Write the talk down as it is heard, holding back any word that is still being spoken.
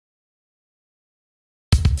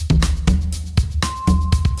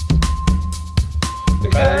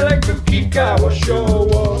Car like Cooky car show,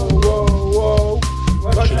 whoa, whoa, whoa.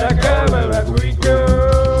 Watch that car wherever we go.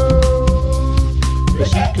 The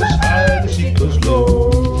seat goes high, the seat goes low.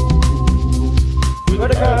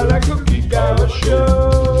 With a car like Cooky car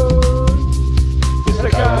show. It's a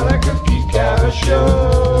car like Cooky car show.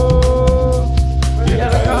 We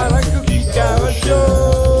got a car like Cooky car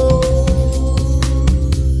show.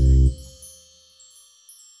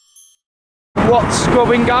 What's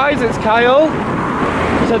going, guys? It's Kyle.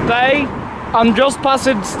 Today I'm just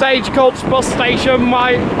passing Stagecoach bus station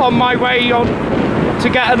on my way on to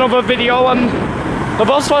get another video, and the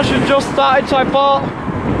bus wash has just started, so I thought,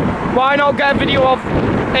 why not get a video of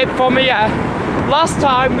it from here? Last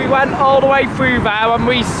time we went all the way through there and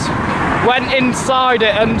we went inside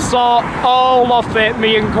it and saw all of it,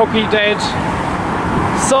 me and Cooky did.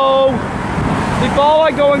 So before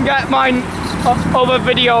I go and get my other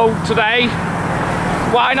video today,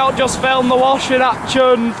 why not just film the wash in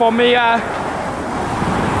action from here?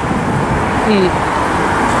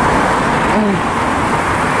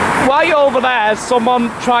 Right over there, someone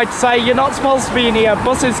tried to say you're not supposed to be in here,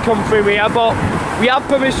 buses come through here, but we have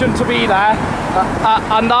permission to be there.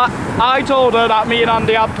 And I told her that me and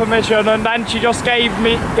Andy had permission, and then she just gave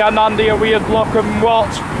me and Andy a weird look and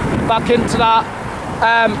walked back into that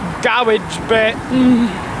garage bit.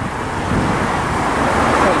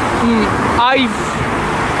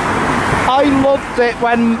 I loved it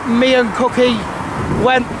when me and Cooky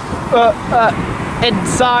went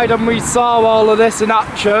inside and we saw all of this in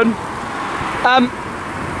action.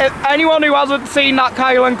 If anyone who hasn't seen that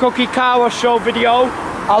Kyle and Cooky car wash show video,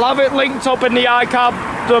 I'll have it linked up in the iCard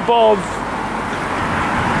above.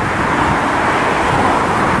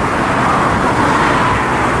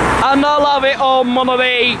 And I'll have it on one of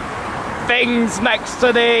the things next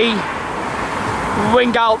to the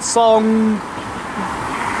ring out song.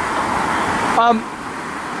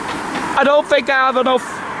 I don't think I have enough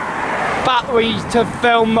battery to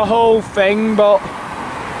film the whole thing, but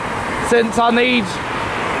since I need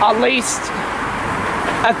at least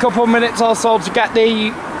a couple minutes or so to get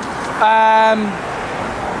the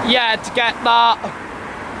to get that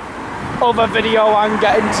other video I'm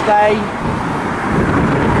getting today.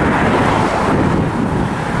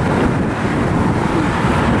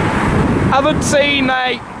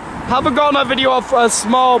 Haven't got a video of a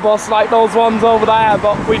small bus like those ones over there,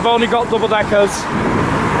 but we've only got double deckers.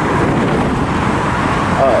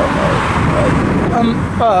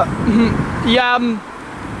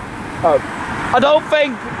 I don't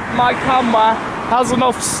think my camera has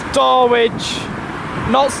enough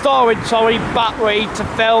battery to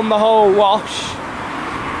film the whole wash.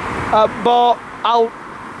 But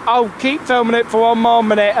I'll keep filming it for one more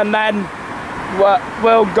minute, and then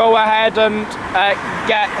we'll go ahead and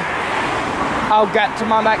I'll get to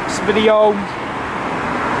my next video.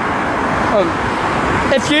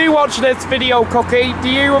 If you watch this video, Cooky, do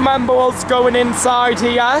you remember us going inside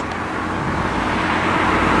here?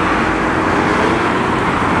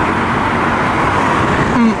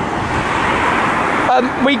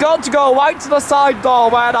 We got to go right to the side door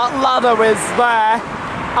where that ladder is there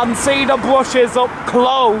and see the brushes up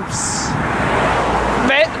close.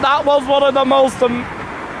 That was one of the most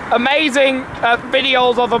amazing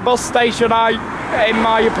videos of a bus station, in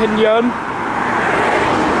my opinion.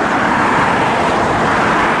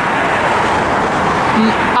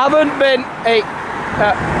 I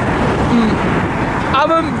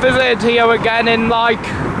haven't visited here again in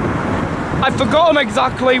I've forgotten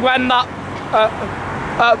exactly when that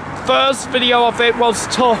first video of it was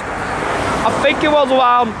took. I think it was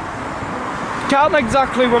around, can't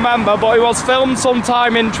exactly remember, but it was filmed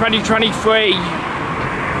sometime in 2023.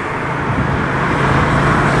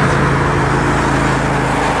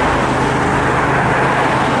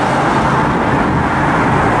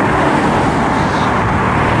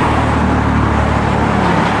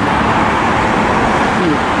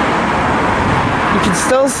 You can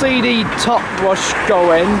still see the top brush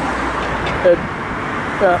going,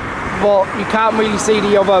 but you can't really see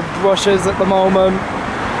the other brushes at the moment.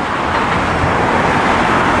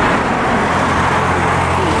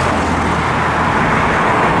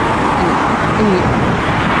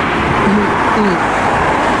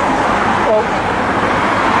 Well,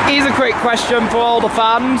 here's a quick question for all the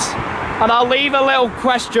fans, and I'll leave a little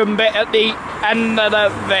question bit at the end of the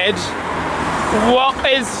vid.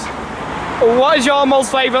 What is your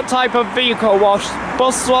most favourite type of vehicle wash?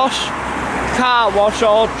 Bus wash, car wash,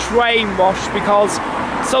 or train wash? Because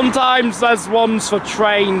sometimes there's ones for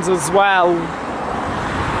trains as well.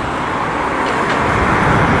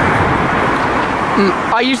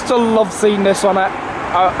 I used to love seeing this on it.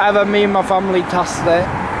 Me and my family tested it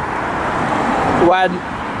when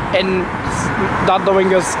in Dad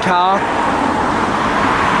Dominguez's car.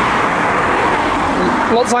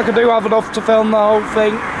 Looks like I do have enough to film the whole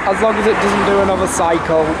thing, as long as it doesn't do another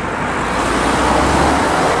cycle.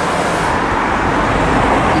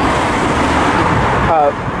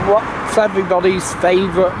 What's everybody's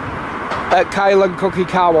favourite Kyle and Cooky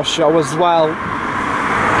car wash show as well?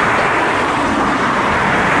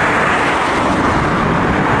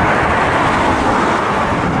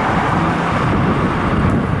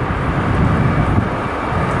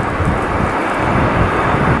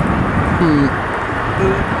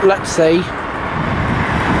 Let's see.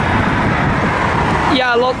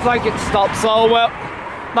 Yeah, looks like it stopped, so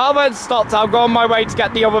now that it's stopped, I'll go on my way to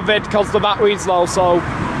get the other vid because the battery's low. So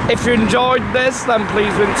if you enjoyed this, then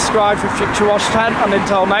please subscribe for future wash 10, and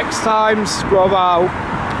until next time, scrub out.